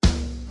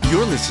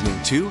You're listening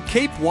to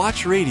Cape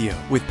Watch Radio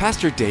with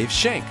Pastor Dave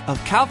Schenk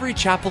of Calvary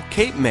Chapel,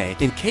 Cape May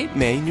in Cape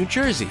May, New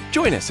Jersey.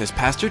 Join us as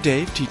Pastor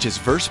Dave teaches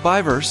verse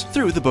by verse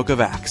through the book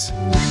of Acts.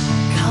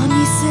 Come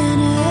ye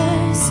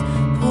sinners,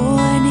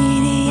 poor,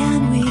 needy,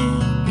 and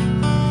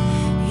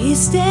weak. He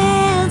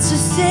stands to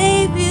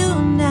save you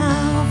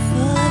now,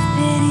 full of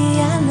pity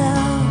and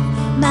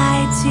love,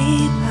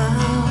 mighty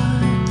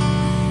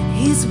power.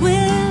 He's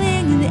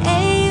willing and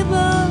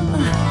able,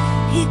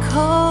 he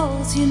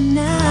calls you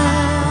now.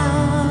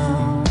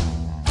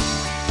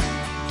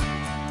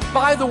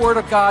 By the Word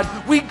of God,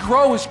 we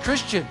grow as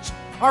Christians.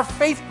 Our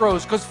faith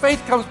grows because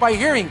faith comes by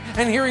hearing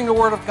and hearing the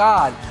Word of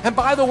God. And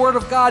by the Word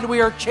of God,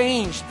 we are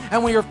changed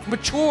and we are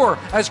mature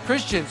as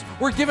Christians.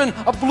 We're given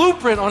a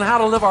blueprint on how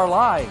to live our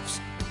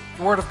lives.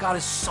 The Word of God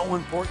is so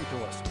important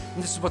to us.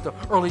 And this is what the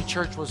early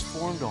church was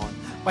formed on.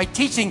 By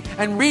teaching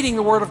and reading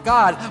the Word of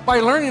God, by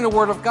learning the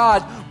Word of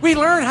God, we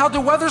learn how to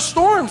weather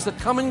storms that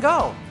come and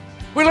go.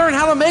 We learn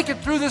how to make it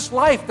through this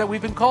life that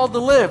we've been called to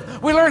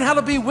live. We learn how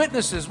to be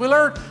witnesses. We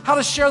learn how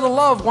to share the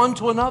love one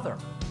to another.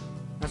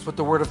 That's what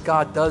the Word of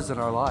God does in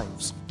our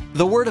lives.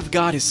 The Word of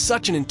God is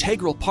such an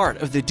integral part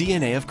of the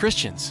DNA of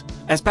Christians.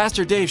 As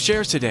Pastor Dave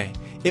shares today,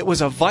 it was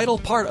a vital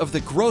part of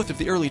the growth of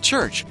the early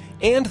church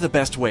and the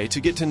best way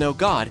to get to know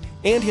God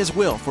and His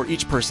will for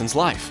each person's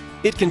life.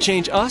 It can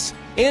change us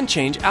and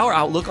change our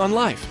outlook on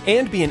life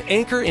and be an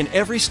anchor in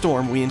every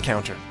storm we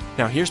encounter.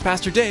 Now here's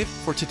Pastor Dave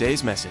for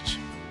today's message.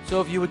 So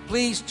if you would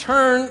please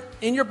turn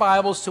in your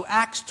Bibles to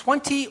Acts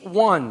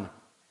 21.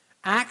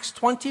 Acts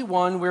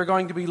 21, we're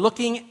going to be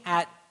looking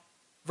at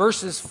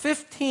verses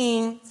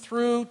 15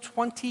 through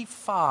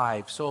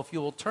 25. So if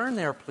you will turn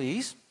there,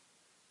 please.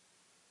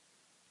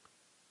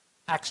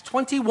 Acts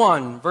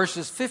 21,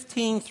 verses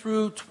 15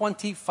 through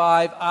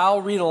 25.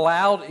 I'll read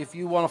aloud if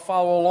you want to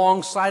follow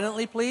along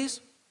silently, please.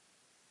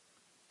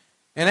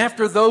 And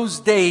after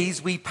those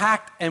days, we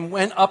packed and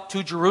went up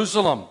to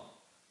Jerusalem.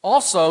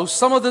 Also,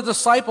 some of the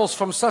disciples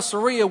from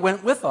Caesarea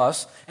went with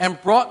us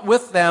and brought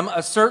with them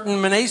a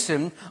certain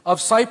Mnason of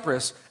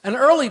Cyprus, an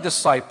early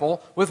disciple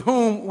with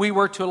whom we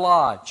were to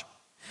lodge.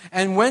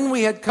 And when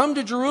we had come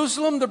to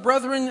Jerusalem, the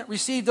brethren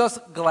received us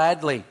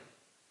gladly.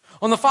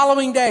 On the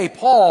following day,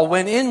 Paul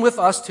went in with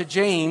us to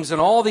James, and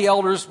all the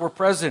elders were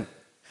present.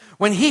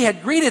 When he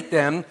had greeted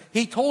them,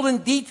 he told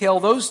in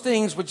detail those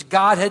things which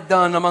God had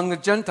done among the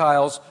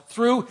Gentiles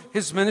through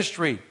his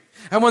ministry.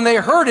 And when they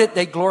heard it,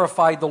 they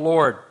glorified the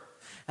Lord.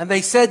 And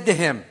they said to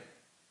him,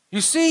 "You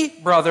see,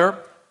 brother,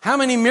 how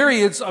many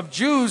myriads of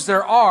Jews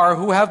there are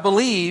who have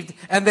believed,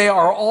 and they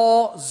are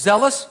all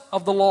zealous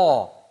of the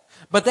law.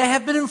 But they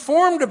have been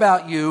informed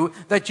about you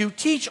that you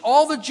teach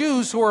all the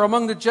Jews who are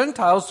among the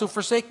Gentiles to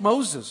forsake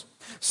Moses,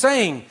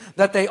 saying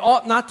that they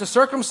ought not to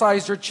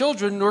circumcise their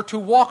children nor to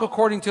walk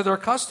according to their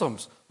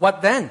customs.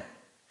 What then?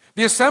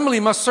 The assembly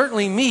must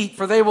certainly meet,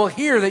 for they will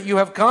hear that you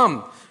have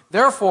come.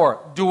 Therefore,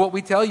 do what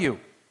we tell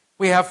you.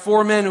 We have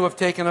 4 men who have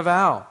taken a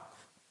vow.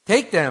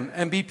 Take them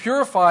and be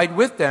purified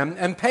with them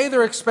and pay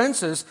their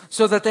expenses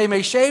so that they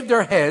may shave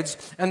their heads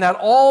and that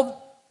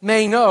all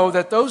may know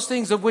that those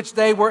things of which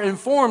they were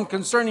informed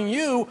concerning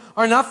you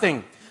are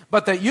nothing,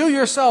 but that you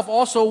yourself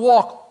also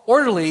walk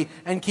orderly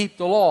and keep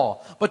the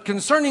law. But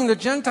concerning the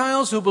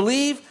Gentiles who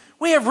believe,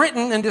 we have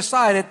written and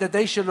decided that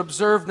they should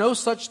observe no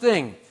such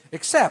thing,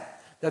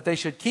 except that they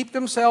should keep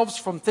themselves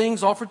from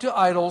things offered to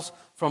idols,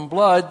 from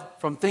blood,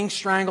 from things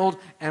strangled,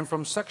 and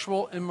from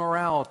sexual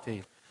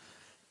immorality."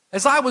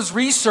 As I was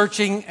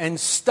researching and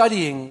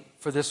studying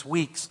for this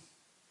week's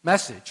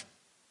message,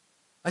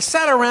 I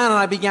sat around and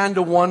I began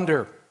to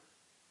wonder,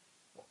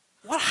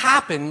 what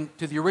happened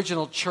to the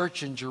original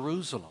church in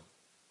Jerusalem?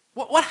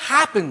 What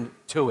happened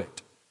to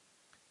it?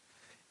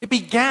 It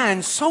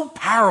began so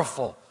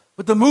powerful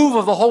with the move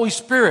of the Holy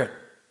Spirit.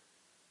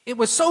 It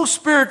was so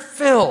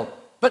Spirit-filled,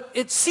 but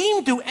it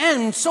seemed to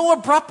end so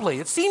abruptly.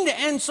 It seemed to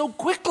end so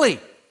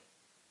quickly.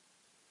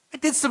 I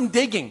did some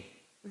digging.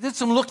 We did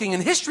some looking,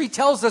 and history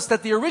tells us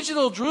that the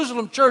original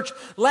Jerusalem church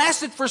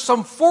lasted for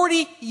some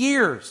 40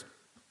 years.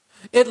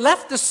 It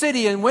left the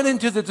city and went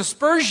into the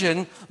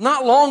dispersion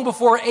not long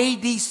before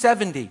AD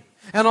 70.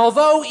 And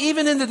although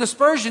even in the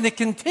dispersion it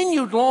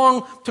continued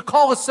long to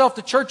call itself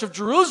the Church of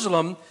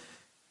Jerusalem,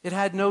 it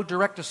had no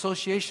direct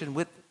association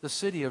with the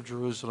city of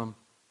Jerusalem.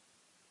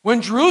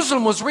 When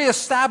Jerusalem was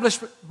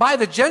reestablished by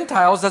the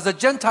Gentiles as a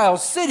Gentile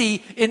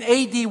city in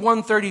AD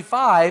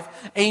 135,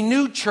 a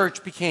new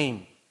church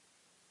became.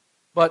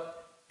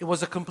 But it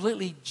was a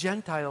completely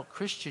Gentile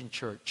Christian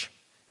church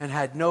and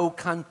had no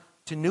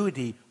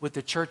continuity with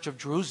the Church of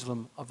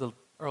Jerusalem of the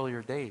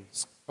earlier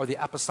days, or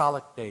the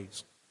apostolic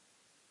days.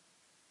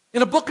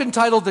 In a book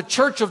entitled The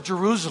Church of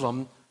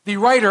Jerusalem, the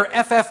writer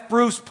F.F.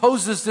 Bruce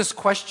poses this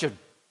question: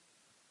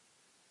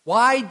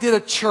 why did a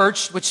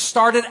church which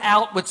started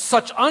out with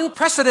such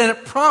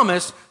unprecedented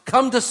promise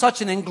come to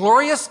such an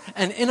inglorious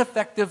and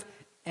ineffective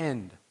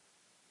end?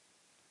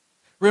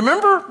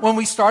 Remember when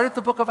we started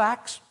the book of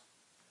Acts?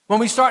 When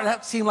we started,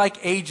 that seemed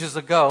like ages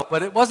ago,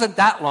 but it wasn't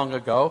that long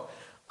ago.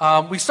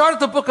 We started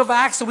the book of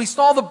Acts and we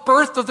saw the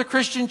birth of the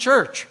Christian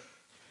church.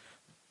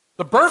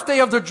 The birthday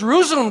of the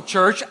Jerusalem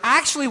church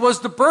actually was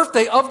the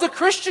birthday of the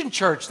Christian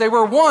church. They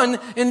were one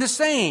in the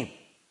same.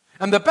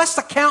 And the best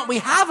account we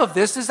have of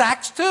this is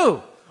Acts 2.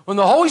 When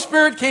the Holy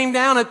Spirit came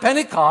down at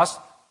Pentecost,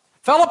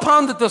 fell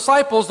upon the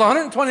disciples, the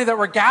 120 that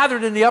were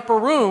gathered in the upper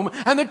room,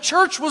 and the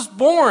church was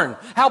born.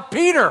 How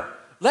Peter,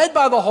 led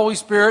by the Holy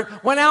Spirit,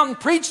 went out and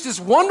preached this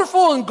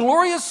wonderful and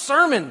glorious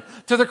sermon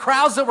to the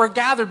crowds that were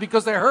gathered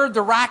because they heard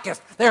the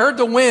racket, they heard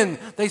the wind,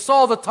 they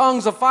saw the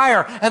tongues of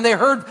fire, and they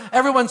heard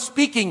everyone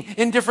speaking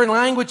in different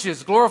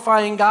languages,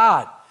 glorifying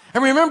God.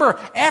 And remember,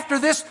 after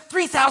this,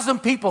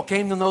 3,000 people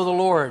came to know the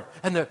Lord,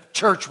 and the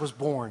church was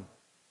born.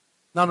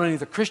 Not only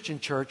the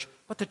Christian church,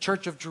 but the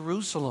church of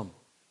Jerusalem.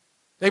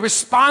 They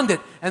responded,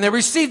 and they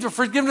received the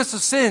forgiveness of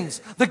sins,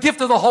 the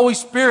gift of the Holy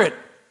Spirit.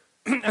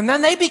 And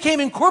then they became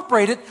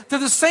incorporated to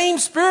the same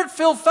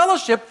Spirit-filled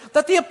fellowship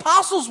that the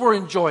apostles were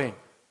enjoying.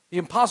 The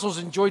apostles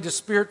enjoyed the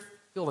Spirit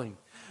filling.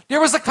 There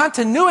was a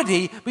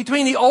continuity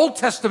between the Old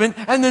Testament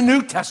and the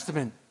New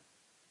Testament.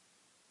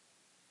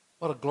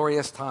 What a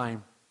glorious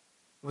time.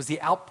 It was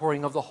the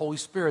outpouring of the Holy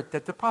Spirit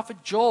that the prophet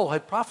Joel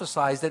had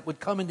prophesied that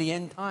would come in the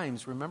end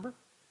times, remember?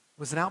 It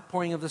was an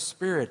outpouring of the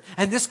Spirit.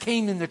 And this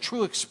came in the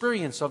true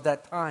experience of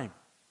that time.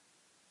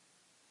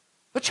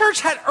 The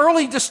church had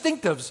early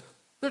distinctives.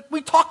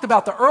 We talked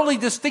about the early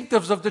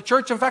distinctives of the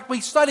church. In fact,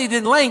 we studied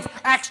in length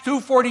Acts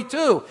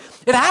 2:42.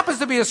 It happens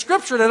to be a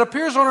scripture that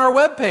appears on our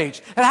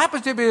webpage. It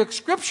happens to be a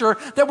scripture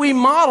that we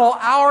model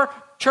our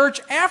church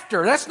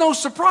after. That's no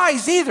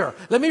surprise either.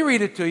 Let me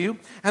read it to you.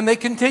 And they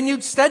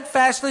continued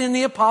steadfastly in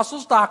the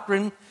apostles'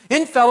 doctrine,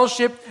 in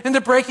fellowship, in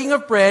the breaking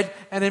of bread,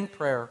 and in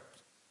prayer.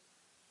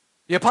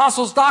 The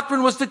apostles'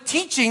 doctrine was the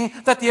teaching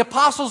that the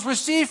apostles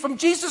received from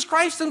Jesus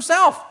Christ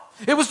himself.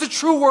 It was the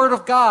true word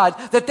of God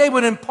that they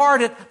would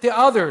impart it to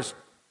others.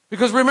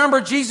 Because remember,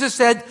 Jesus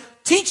said,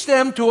 teach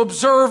them to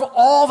observe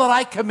all that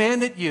I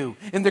commanded you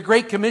in the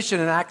Great Commission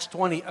in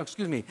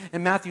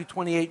Matthew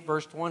 28,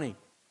 verse 20.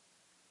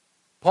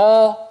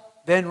 Paul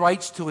then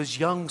writes to his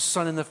young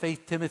son in the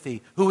faith,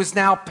 Timothy, who is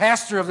now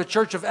pastor of the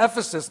church of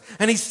Ephesus.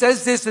 And he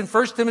says this in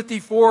 1 Timothy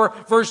 4,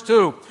 verse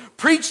 2.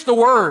 Preach the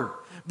word.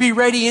 Be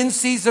ready in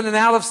season and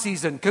out of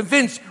season.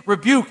 Convince,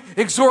 rebuke,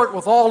 exhort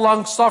with all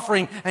long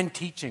suffering and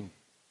teaching.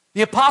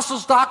 The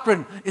apostles'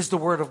 doctrine is the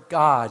word of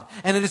God.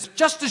 And it is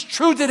just as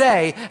true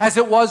today as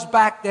it was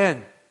back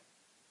then.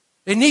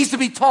 It needs to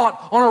be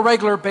taught on a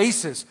regular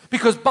basis.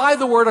 Because by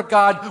the word of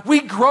God, we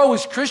grow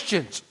as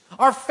Christians.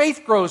 Our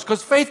faith grows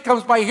because faith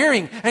comes by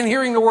hearing and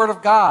hearing the word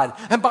of God.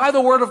 And by the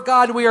word of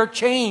God, we are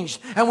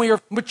changed and we are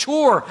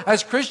mature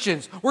as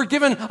Christians. We're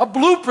given a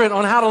blueprint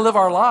on how to live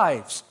our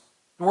lives.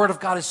 The word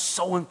of God is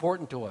so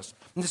important to us.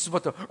 And this is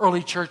what the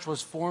early church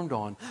was formed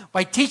on.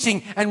 By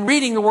teaching and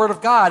reading the word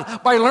of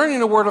God, by learning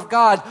the word of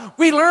God,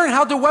 we learn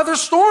how to weather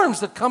storms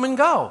that come and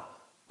go.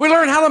 We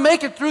learn how to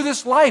make it through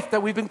this life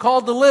that we've been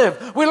called to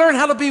live. We learn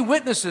how to be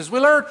witnesses. We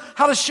learn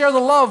how to share the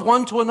love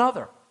one to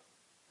another.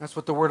 That's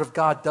what the word of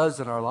God does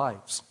in our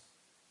lives.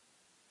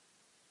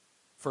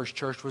 First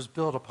church was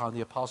built upon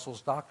the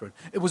apostles' doctrine.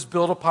 It was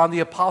built upon the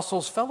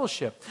apostles'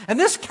 fellowship. And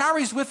this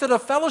carries with it a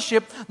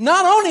fellowship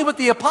not only with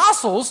the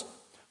apostles.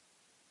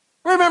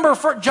 Remember,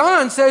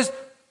 John says,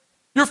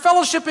 you're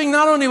fellowshipping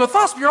not only with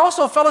us, but you're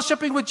also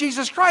fellowshipping with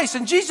Jesus Christ.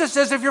 And Jesus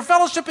says, if you're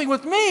fellowshipping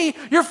with me,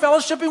 you're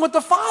fellowshipping with the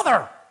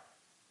Father.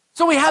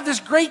 So we have this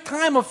great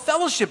time of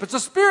fellowship. It's a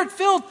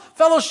Spirit-filled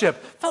fellowship.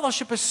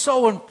 Fellowship is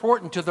so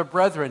important to the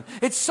brethren.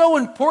 It's so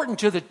important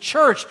to the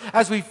church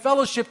as we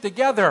fellowship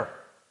together.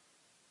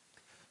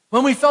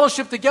 When we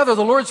fellowship together,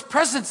 the Lord's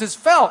presence is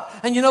felt.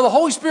 And the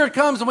Holy Spirit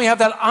comes and we have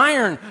that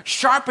iron,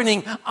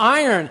 sharpening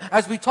iron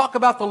as we talk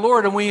about the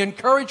Lord and we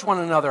encourage one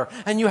another.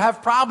 And you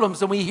have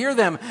problems and we hear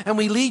them and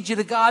we lead you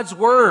to God's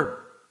word.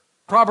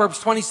 Proverbs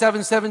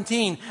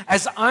 27:17,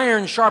 as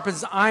iron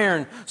sharpens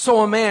iron,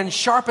 so a man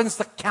sharpens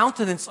the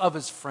countenance of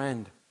his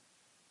friend.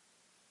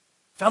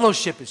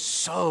 Fellowship is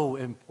so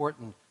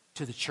important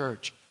to the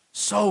church,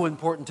 so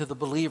important to the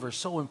believer,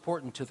 so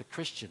important to the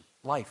Christian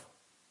life.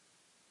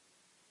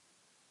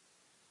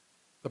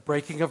 The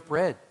breaking of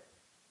bread.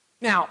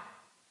 Now,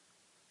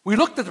 we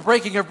looked at the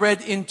breaking of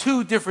bread in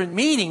two different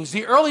meetings.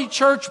 The early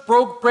church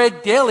broke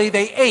bread daily.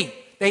 They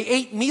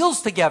ate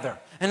meals together.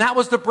 And that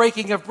was the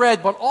breaking of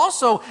bread. But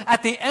also,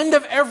 at the end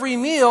of every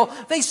meal,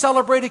 they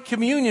celebrated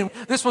communion.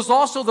 This was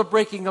also the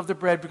breaking of the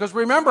bread. Because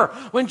remember,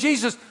 when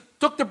Jesus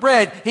took the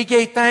bread, he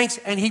gave thanks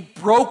and he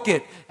broke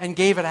it and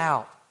gave it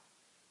out.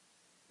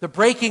 The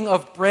breaking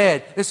of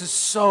bread. This is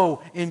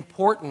so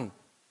important.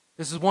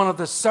 This is one of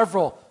the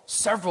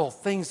several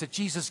things that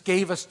Jesus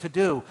gave us to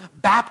do.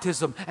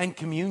 Baptism and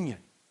communion.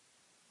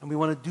 And we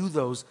want to do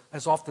those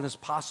as often as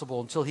possible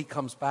until he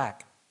comes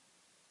back.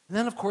 And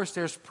then, of course,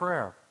 there's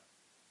prayer.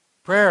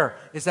 Prayer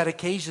is at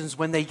occasions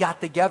when they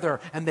got together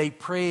and they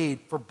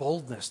prayed for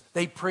boldness.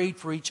 They prayed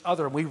for each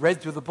other. And we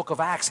read through the book of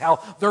Acts how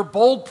their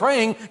bold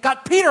praying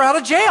got Peter out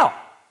of jail.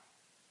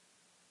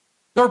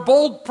 Their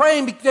bold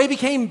praying, they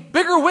became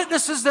bigger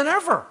witnesses than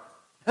ever.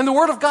 And the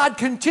word of God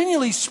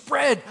continually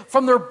spread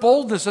from their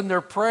boldness and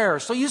their prayer.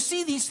 So you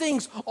see these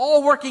things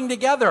all working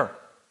together.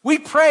 We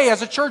pray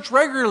as a church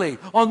regularly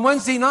on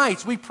Wednesday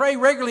nights. We pray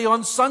regularly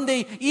on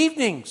Sunday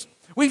evenings.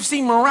 We've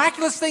seen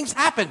miraculous things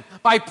happen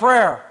by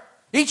prayer.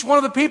 Each one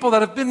of the people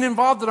that have been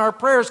involved in our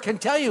prayers can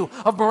tell you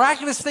of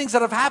miraculous things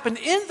that have happened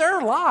in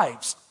their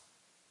lives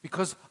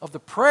because of the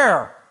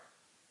prayer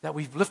that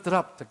we've lifted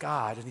up to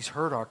God, and He's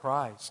heard our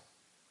cries.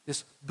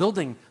 This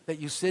building that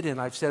you sit in,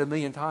 I've said a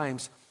million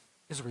times,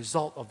 is a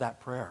result of that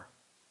prayer.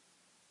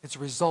 It's a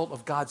result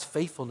of God's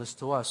faithfulness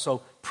to us.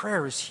 So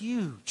prayer is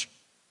huge.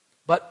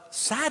 But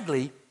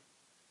sadly,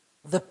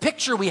 the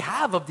picture we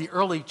have of the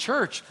early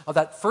church, of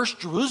that first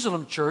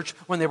Jerusalem church,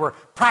 when they were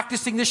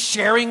practicing the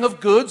sharing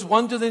of goods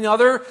one to the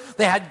other,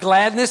 they had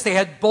gladness, they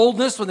had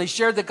boldness when they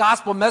shared the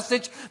gospel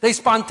message, they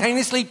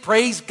spontaneously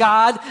praised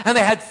God, and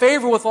they had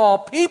favor with all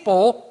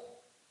people.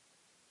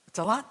 It's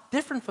a lot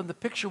different from the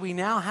picture we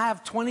now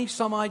have 20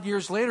 some odd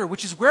years later,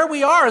 which is where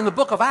we are in the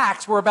book of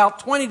Acts. We're about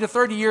 20 to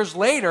 30 years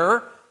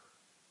later.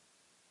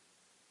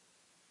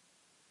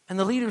 And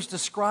the leaders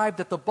describe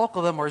that the bulk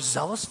of them are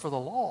zealous for the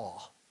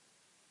law.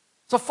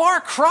 It's a far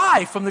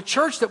cry from the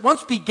church that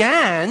once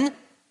began,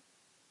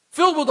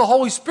 filled with the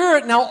Holy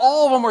Spirit. Now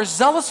all of them are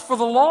zealous for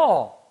the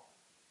law.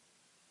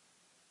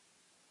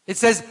 It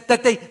says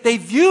that they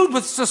viewed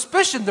with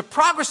suspicion the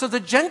progress of the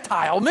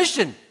Gentile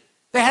mission.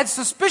 They had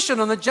suspicion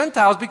on the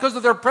Gentiles because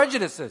of their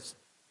prejudices.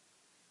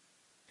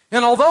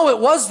 And although it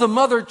was the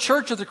mother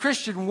church of the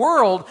Christian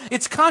world,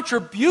 its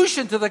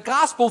contribution to the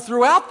gospel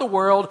throughout the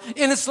world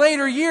in its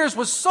later years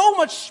was so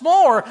much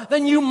smaller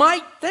than you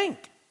might think.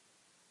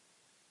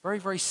 Very,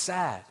 very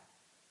sad.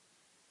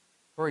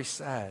 Very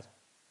sad.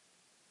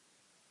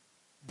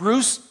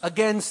 Bruce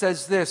again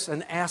says this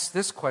and asks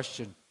this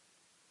question.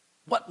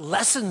 What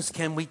lessons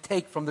can we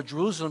take from the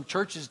Jerusalem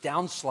church's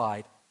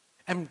downslide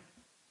and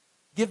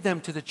give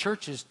them to the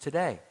churches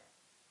today?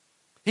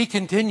 He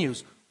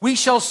continues, we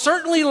shall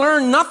certainly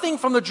learn nothing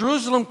from the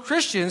Jerusalem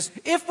Christians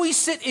if we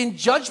sit in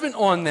judgment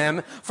on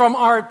them from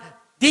our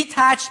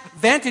detached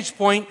vantage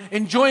point,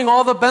 enjoying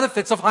all the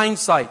benefits of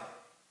hindsight.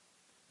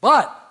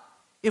 But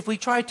if we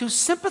try to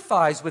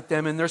sympathize with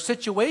them in their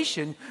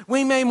situation,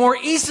 we may more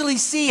easily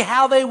see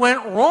how they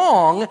went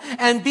wrong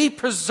and be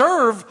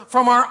preserved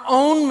from our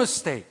own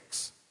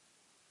mistakes.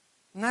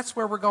 And that's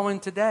where we're going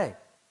today.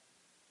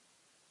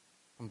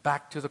 And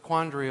back to the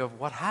quandary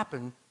of what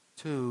happened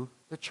to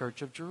the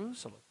church of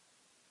Jerusalem.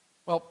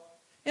 Well,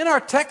 in our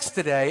text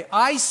today,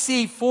 I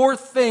see four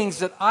things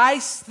that I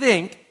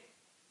think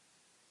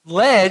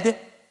led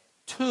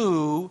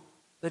to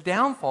the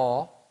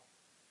downfall,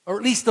 or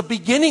at least the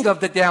beginning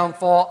of the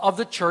downfall of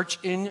the church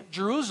in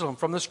Jerusalem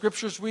from the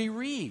scriptures we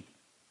read.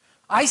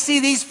 I see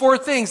these four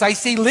things. I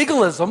see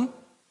legalism.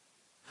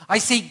 I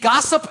see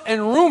gossip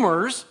and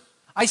rumors.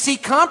 I see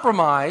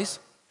compromise.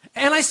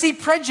 And I see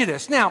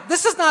prejudice. Now,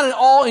 this is not an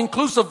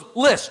all-inclusive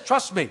list,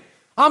 trust me.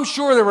 I'm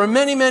sure there were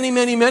many, many,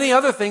 many, many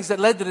other things that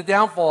led to the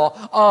downfall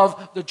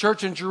of the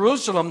church in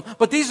Jerusalem,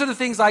 but these are the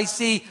things I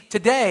see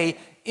today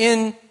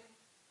in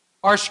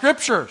our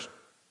scriptures.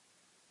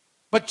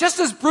 But just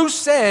as Bruce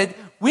said,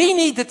 we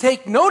need to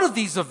take note of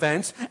these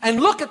events and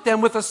look at them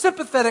with a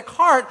sympathetic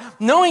heart,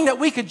 knowing that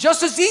we could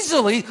just as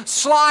easily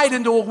slide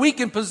into a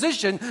weakened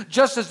position,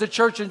 just as the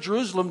church in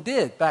Jerusalem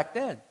did back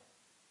then.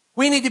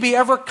 We need to be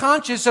ever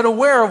conscious and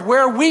aware of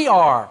where we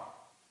are.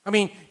 I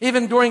mean,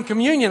 even during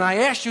communion, I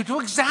asked you to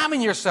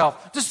examine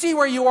yourself, to see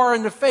where you are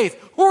in the faith.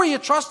 Who are you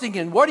trusting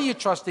in? What are you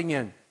trusting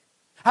in?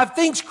 Have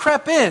things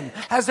crept in?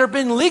 Has there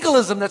been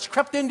legalism that's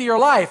crept into your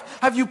life?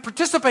 Have you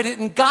participated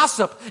in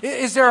gossip?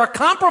 Is there a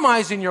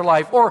compromise in your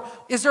life? Or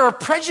is there a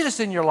prejudice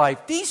in your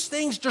life? These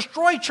things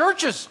destroy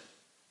churches.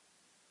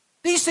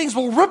 These things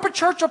will rip a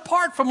church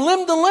apart from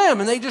limb to limb,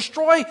 and they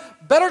destroy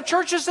better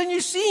churches than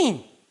you've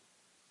seen.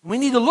 We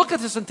need to look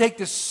at this and take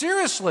this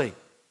seriously.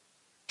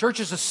 Church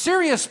is a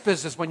serious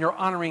business when you're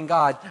honoring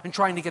God and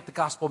trying to get the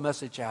gospel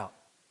message out.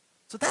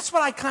 So that's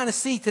what I kind of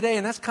see today,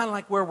 and that's kind of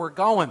like where we're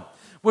going.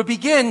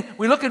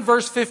 We look at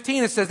verse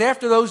 15. It says,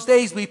 after those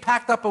days, we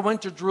packed up and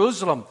went to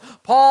Jerusalem.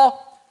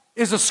 Paul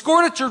is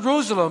escorted to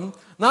Jerusalem,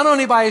 not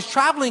only by his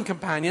traveling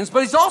companions, but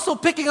he's also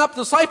picking up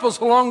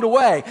disciples along the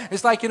way.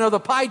 It's like, the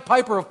Pied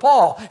Piper of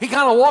Paul. He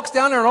kind of walks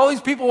down there, and all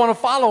these people want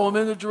to follow him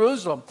into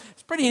Jerusalem.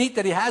 It's pretty neat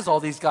that he has all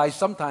these guys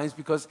sometimes,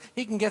 because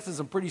he can get in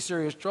some pretty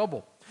serious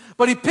trouble.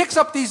 But he picks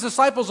up these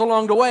disciples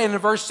along the way, and in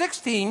verse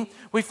 16,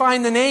 we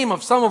find the name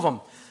of some of them.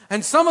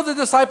 And some of the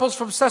disciples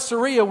from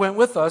Caesarea went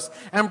with us,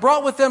 and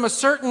brought with them a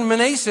certain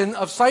Mnason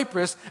of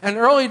Cyprus, an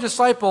early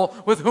disciple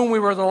with whom we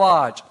were to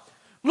lodge.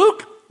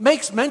 Luke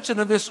makes mention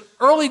of this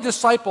early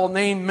disciple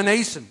named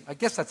Mnason. I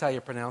guess that's how you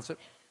pronounce it.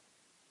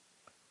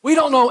 We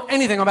don't know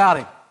anything about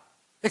him,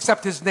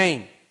 except his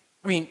name.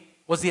 I mean,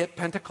 was he at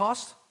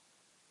Pentecost?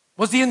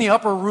 Was he in the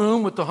upper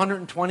room with the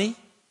 120?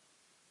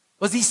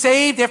 Was he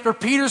saved after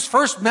Peter's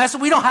first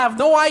message? We don't have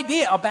no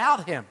idea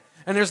about him.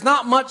 And there's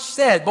not much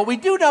said. But we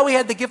do know he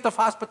had the gift of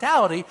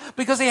hospitality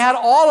because he had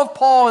all of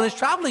Paul and his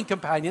traveling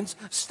companions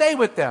stay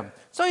with them.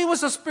 So he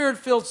was a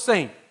spirit-filled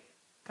saint.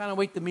 Kind of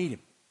wait to meet him.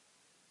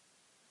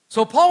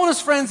 So Paul and his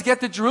friends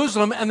get to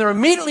Jerusalem, and they're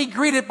immediately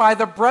greeted by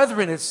the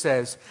brethren, it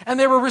says. And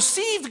they were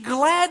received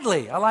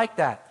gladly. I like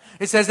that.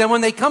 It says, and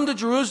when they come to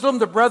Jerusalem,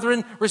 the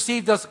brethren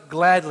received us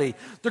gladly.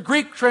 The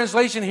Greek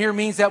translation here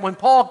means that when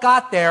Paul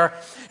got there,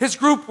 his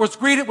group was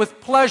greeted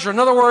with pleasure. In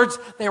other words,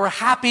 they were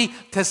happy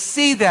to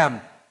see them.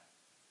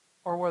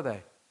 Or were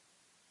they?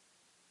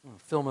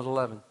 Film at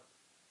 11.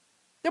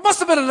 There must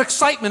have been an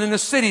excitement in the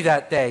city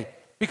that day.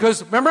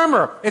 Because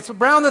remember, it's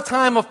around the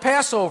time of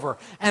Passover.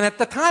 And at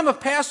the time of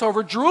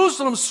Passover,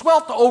 Jerusalem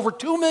swelled to over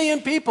 2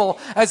 million people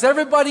as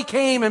everybody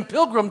came and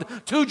pilgrimed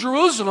to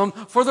Jerusalem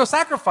for the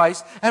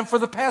sacrifice and for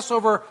the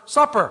Passover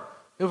supper.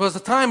 It was a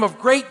time of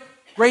great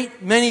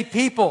many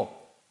people.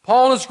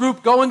 Paul and his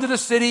group go into the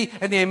city,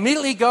 and they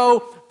immediately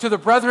go to the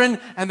brethren,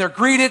 and they're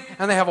greeted,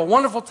 and they have a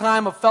wonderful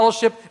time of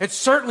fellowship. It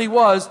certainly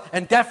was,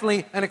 and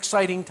definitely an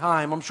exciting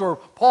time. I'm sure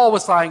Paul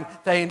was saying,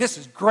 this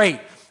is great.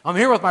 I'm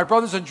here with my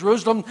brothers in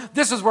Jerusalem.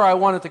 This is where I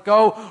wanted to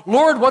go.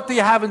 Lord, what do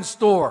you have in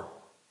store?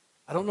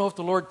 I don't know if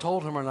the Lord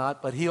told him or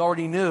not, but he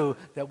already knew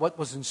that what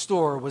was in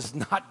store was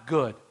not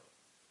good.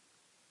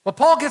 But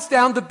Paul gets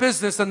down to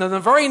business, and then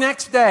the very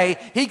next day,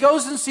 he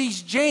goes and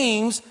sees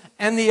James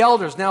and the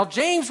elders. Now,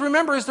 James,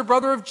 remember, is the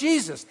brother of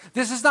Jesus.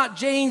 This is not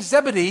James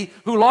Zebedee,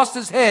 who lost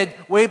his head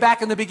way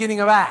back in the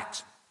beginning of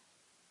Acts.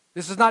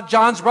 This is not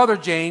John's brother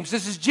James.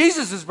 This is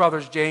Jesus'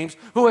 brother James,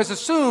 who has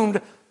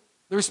assumed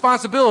the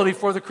responsibility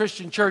for the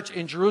Christian church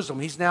in Jerusalem.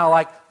 He's now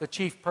like the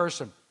chief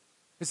person.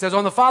 It says,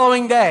 on the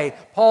following day,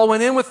 Paul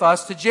went in with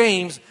us to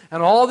James,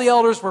 and all the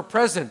elders were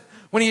present.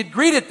 When he had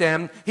greeted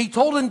them, he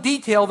told in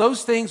detail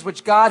those things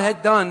which God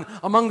had done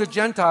among the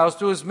Gentiles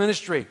through his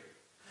ministry.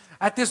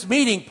 At this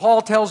meeting,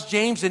 Paul tells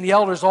James and the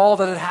elders all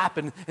that had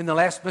happened in the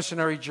last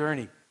missionary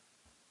journey.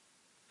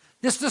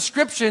 This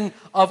description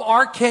of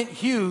R. Kent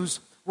Hughes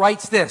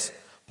writes this: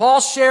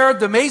 Paul shared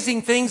the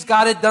amazing things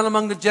God had done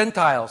among the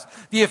Gentiles,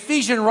 the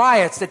Ephesian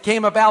riots that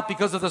came about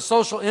because of the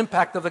social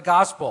impact of the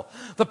gospel,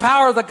 the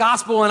power of the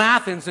gospel in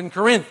Athens and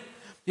Corinth,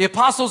 the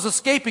apostles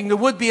escaping the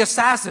would-be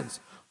assassins,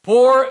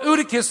 poor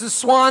Eutychus'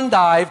 swan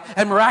dive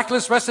and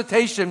miraculous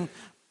recitation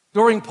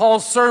during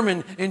Paul's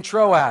sermon in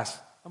Troas.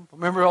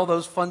 Remember all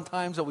those fun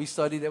times that we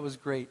studied? That was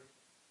great.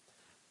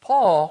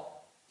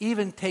 Paul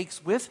even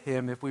takes with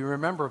him, if we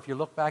remember, if you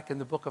look back in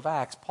the book of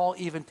Acts, Paul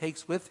even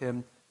takes with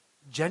him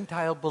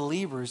Gentile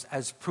believers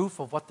as proof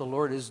of what the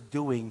Lord is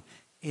doing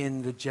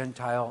in the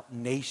Gentile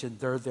nation.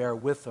 They're there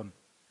with him.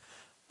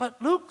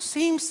 But Luke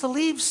seems to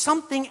leave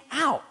something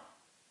out.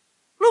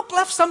 Luke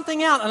left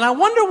something out, and I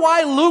wonder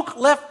why Luke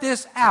left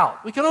this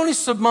out. We can only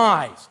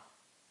surmise.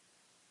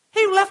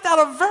 He left out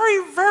a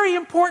very, very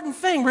important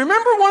thing.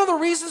 Remember one of the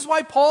reasons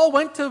why Paul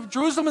went to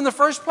Jerusalem in the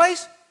first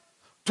place?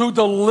 To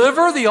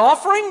deliver the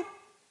offering?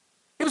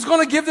 He was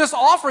going to give this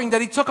offering that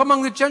he took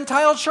among the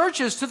Gentile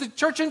churches to the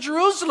church in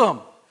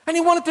Jerusalem. And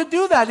he wanted to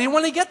do that. He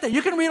wanted to get there.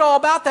 You can read all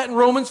about that in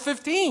Romans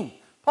 15.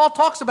 Paul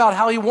talks about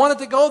how he wanted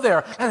to go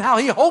there and how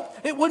he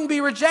hoped it wouldn't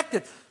be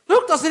rejected.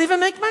 Luke doesn't even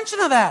make mention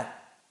of that.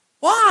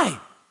 Why?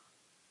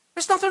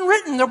 There's nothing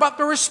written about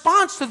the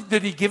response.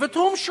 Did he give it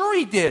to them? Sure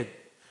he did.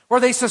 Were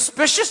they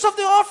suspicious of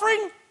the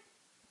offering?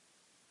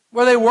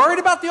 Were they worried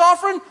about the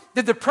offering?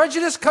 Did the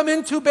prejudice come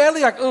in too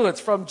badly? Like, oh, it's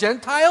from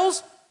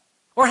Gentiles?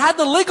 Or had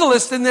the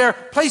legalists in there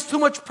placed too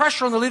much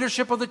pressure on the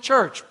leadership of the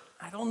church?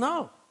 I don't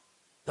know.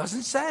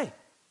 Doesn't say.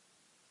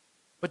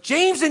 But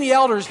James and the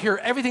elders hear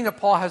everything that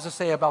Paul has to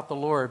say about the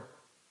Lord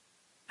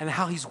and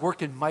how he's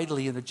working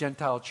mightily in the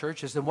Gentile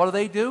churches. And what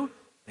do?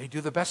 They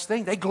do the best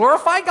thing. They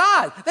glorify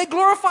God. They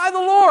glorify the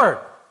Lord.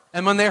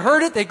 And when they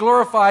heard it, they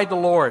glorified the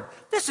Lord.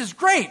 This is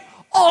great.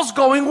 All's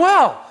going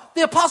well.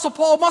 The Apostle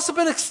Paul must have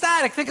been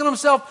ecstatic, thinking to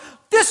himself,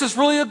 this is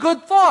really a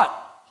good thought.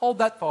 Hold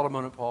that thought a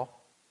moment, Paul.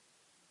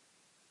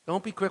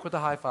 Don't be quick with the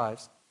high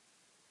fives.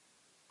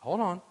 Hold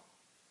on.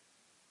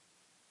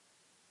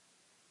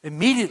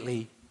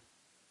 Immediately,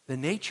 the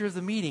nature of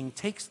the meeting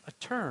takes a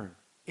turn.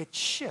 It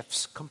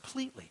shifts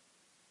completely.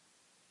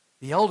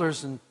 The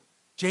elders and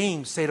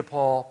James say to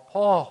Paul,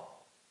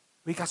 Paul,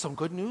 we got some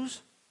good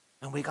news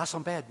and we got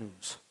some bad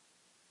news.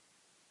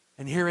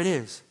 And here it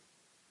is.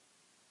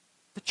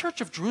 The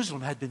church of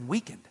Jerusalem had been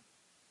weakened.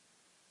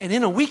 And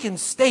in a weakened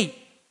state,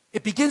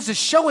 it begins to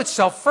show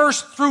itself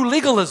first through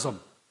legalism.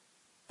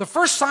 The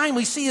first sign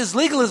we see is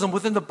legalism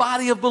within the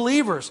body of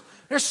believers.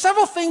 There's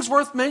several things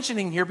worth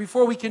mentioning here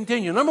before we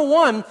continue. Number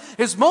one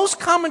is most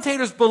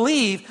commentators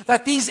believe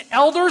that these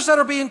elders that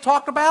are being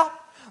talked about,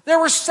 there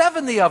were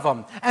 70 of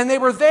them, and they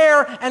were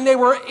there, and they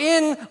were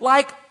in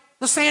like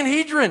the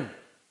Sanhedrin.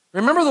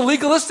 Remember the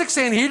legalistic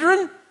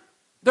Sanhedrin?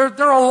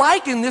 They're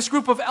alike in this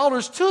group of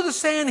elders to the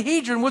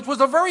Sanhedrin, which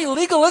was a very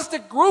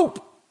legalistic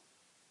group.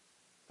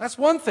 That's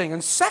one thing.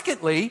 And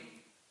secondly,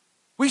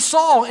 we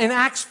saw in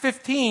Acts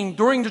 15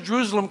 during the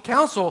Jerusalem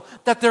Council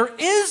that there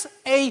is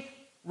a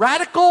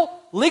radical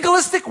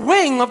legalistic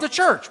wing of the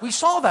church. We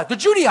saw that. The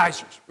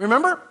Judaizers,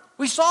 remember?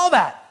 We saw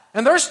that.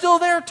 And they're still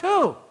there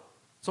too.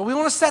 So we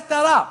want to set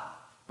that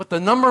up. But the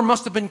number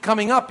must have been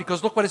coming up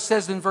because look what it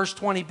says in verse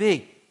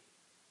 20b.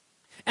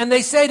 And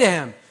they say to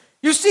him,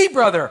 You see,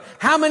 brother,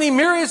 how many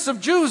myriads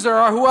of Jews there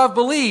are who have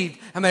believed,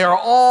 and they are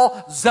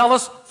all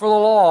zealous for the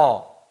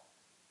law.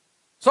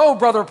 So,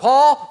 Brother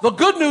Paul, the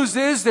good news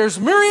is there's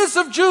myriads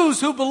of Jews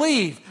who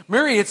believe.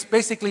 Myriads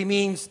basically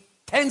means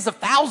tens of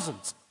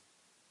thousands.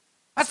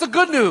 That's the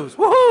good news.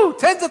 Woohoo!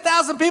 Tens of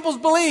thousands of people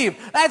believe.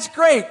 That's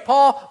great,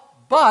 Paul.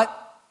 But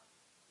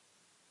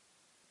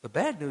the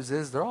bad news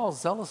is they're all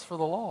zealous for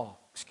the law.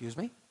 Excuse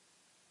me?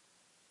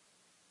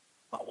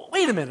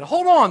 Wait a minute.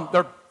 Hold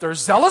on. They're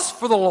zealous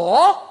for the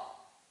law?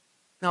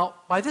 Now,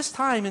 by this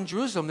time in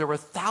Jerusalem, there were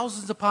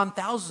thousands upon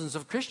thousands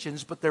of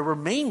Christians, but there were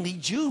mainly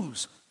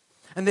Jews.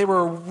 And they were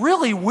a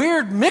really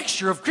weird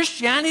mixture of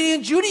Christianity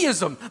and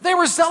Judaism. They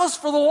were zealous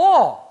for the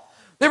law.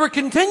 They were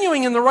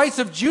continuing in the rites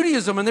of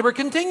Judaism, and they were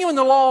continuing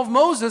the law of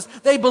Moses.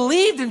 They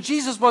believed in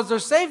Jesus was their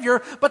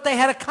Savior, but they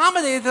had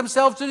accommodated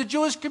themselves to the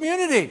Jewish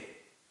community.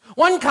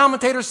 One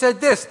commentator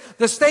said this: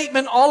 the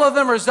statement, all of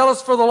them are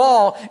zealous for the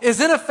law, is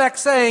in effect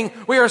saying,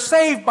 we are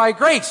saved by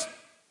grace,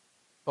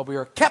 but we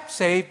are kept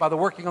saved by the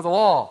working of the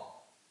law.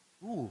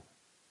 Ooh.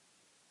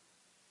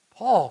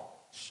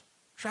 Paul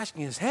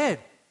scratching his head.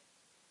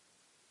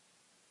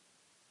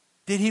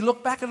 Did he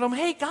look back at them?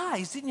 Hey,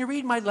 guys, didn't you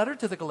read my letter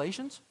to the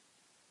Galatians?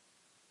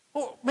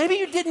 Or maybe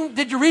you didn't.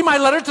 Did you read my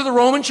letter to the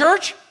Roman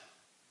church?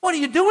 What are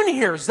you doing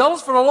here?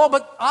 Zealous for the law?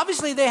 But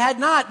obviously they had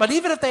not. But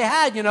even if they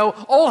had,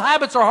 old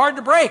habits are hard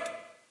to break.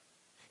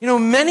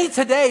 Many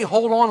today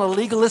hold on a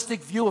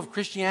legalistic view of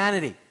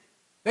Christianity.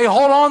 They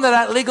hold on to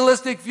that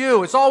legalistic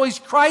view. It's always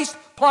Christ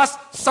plus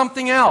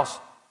something else.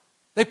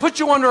 They put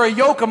you under a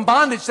yoke and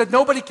bondage that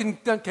nobody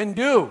can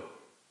do.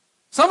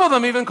 Some of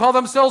them even call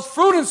themselves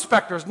fruit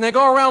inspectors, and they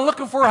go around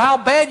looking for how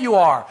bad you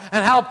are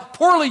and how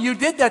poorly you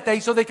did that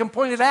day so they can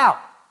point it out.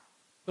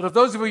 But if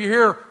those of you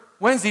here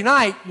Wednesday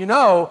night, you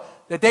know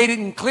that they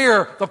didn't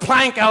clear the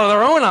plank out of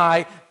their own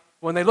eye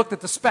when they looked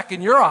at the speck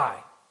in your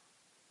eye.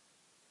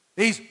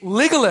 These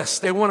legalists,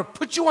 they want to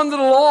put you under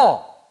the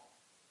law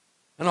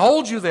and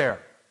hold you there.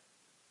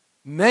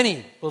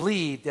 Many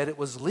believe that it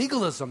was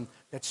legalism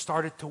that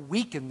started to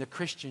weaken the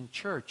Christian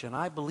church, and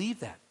I believe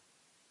that.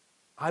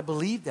 I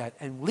believe that,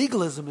 and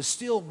legalism is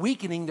still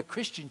weakening the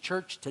Christian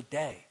church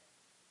today.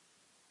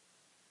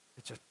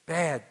 It's a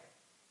bad,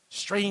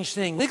 strange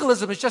thing.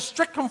 Legalism is just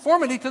strict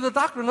conformity to the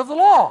doctrine of the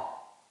law.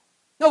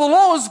 Now, the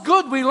law is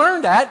good, we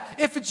learned that,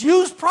 if it's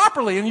used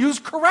properly and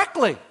used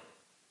correctly.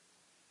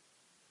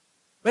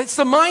 But it's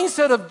the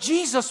mindset of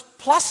Jesus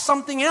plus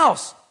something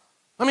else.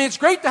 I mean, it's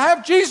great to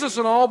have Jesus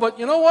and all, but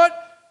you know what?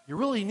 You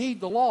really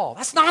need the law.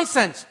 That's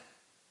nonsense.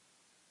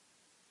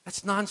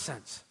 That's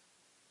nonsense.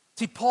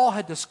 See, Paul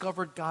had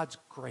discovered God's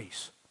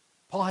grace.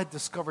 Paul had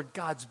discovered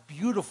God's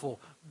beautiful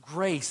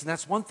grace. And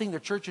that's one thing the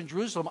church in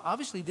Jerusalem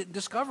obviously didn't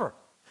discover.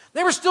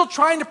 They were still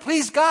trying to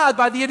please God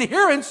by the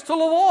adherence to the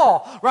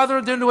law,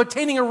 rather than to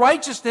attaining a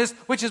righteousness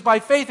which is by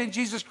faith in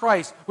Jesus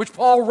Christ, which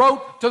Paul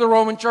wrote to the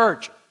Roman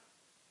church.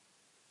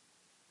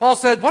 Paul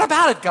said, what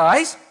about it,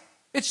 guys?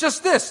 It's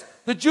just this.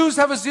 The Jews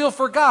have a zeal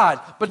for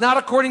God, but not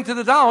according to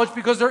the knowledge,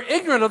 because they're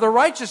ignorant of the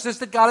righteousness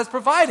that God has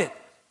provided.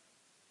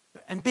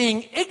 And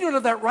being ignorant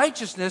of that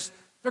righteousness,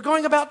 they're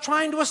going about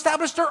trying to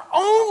establish their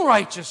own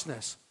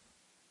righteousness.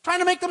 Trying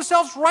to make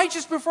themselves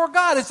righteous before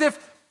God, as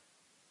if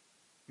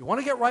you want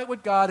to get right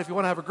with God, if you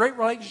want to have a great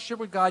relationship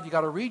with God, you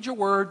got to read your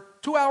word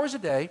 2 hours a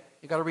day,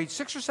 you got to read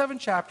 6 or 7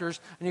 chapters,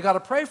 and you got to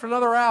pray for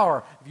another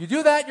hour. If you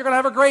do that, you're going to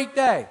have a great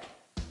day.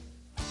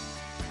 I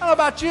don't know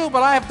about you,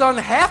 but I have done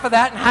half of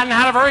that and hadn't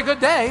had a very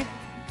good day.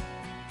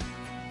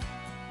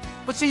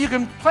 But see, you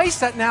can place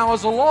that now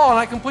as a law, and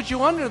I can put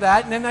you under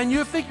that, and then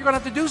you think you're going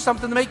to have to do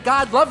something to make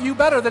God love you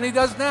better than he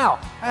does now.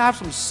 I have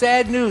some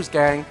sad news,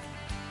 gang.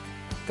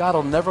 God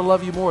will never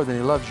love you more than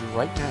he loves you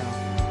right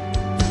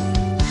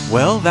now.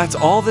 Well, that's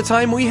all the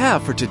time we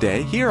have for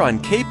today here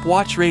on Cape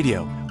Watch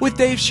Radio with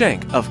Dave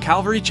Schenk of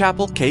Calvary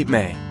Chapel, Cape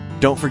May.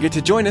 Don't forget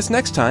to join us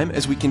next time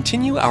as we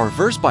continue our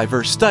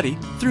verse-by-verse study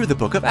through the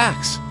book of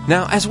Acts.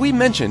 Now, as we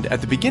mentioned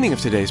at the beginning of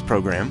today's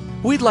program,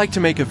 we'd like to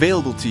make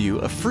available to you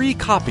a free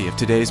copy of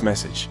today's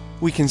message.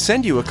 We can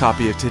send you a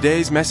copy of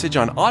today's message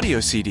on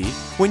audio CD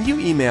when you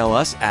email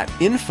us at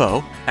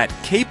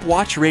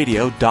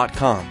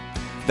info@capewatchradio.com.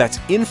 That's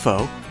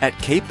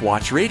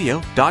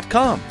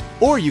info@capewatchradio.com.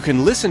 Or you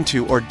can listen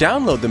to or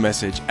download the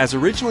message as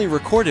originally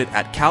recorded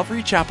at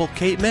Calvary Chapel,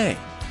 Cape May.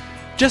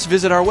 Just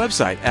visit our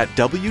website at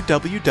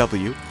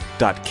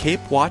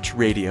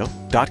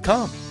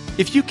www.capewatchradio.com.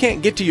 If you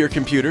can't get to your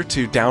computer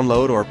to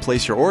download or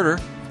place your order,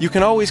 you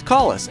can always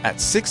call us at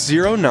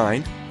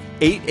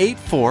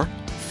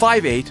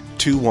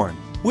 609-884-5821.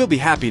 We'll be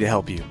happy to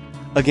help you.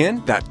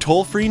 Again, that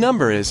toll-free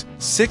number is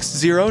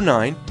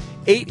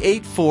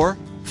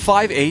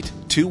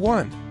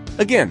 609-884-5821.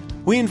 Again,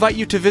 we invite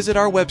you to visit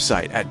our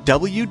website at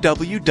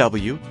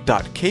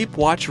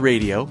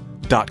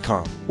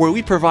www.capewatchradio.com, where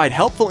we provide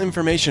helpful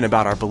information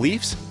about our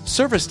beliefs,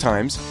 service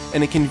times,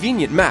 and a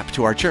convenient map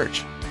to our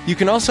church. You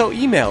can also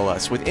email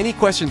us with any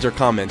questions or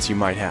comments you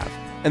might have.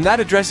 And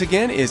that address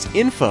again is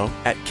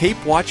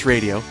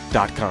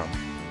info@capewatchradio.com.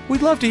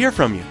 We'd love to hear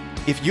from you.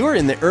 If you're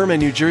in the Irma,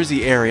 New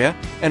Jersey area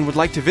and would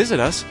like to visit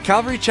us,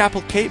 Calvary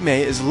Chapel Cape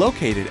May is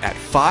located at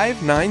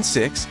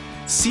 596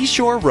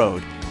 Seashore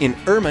Road in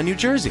Irma, New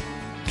Jersey.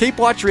 Cape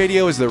Watch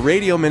Radio is the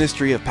radio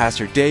ministry of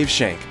Pastor Dave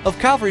Shank of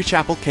Calvary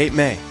Chapel Cape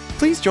May.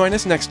 Please join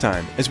us next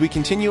time as we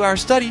continue our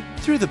study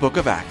through the book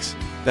of Acts.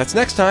 That's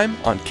next time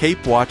on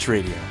Cape Watch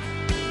Radio.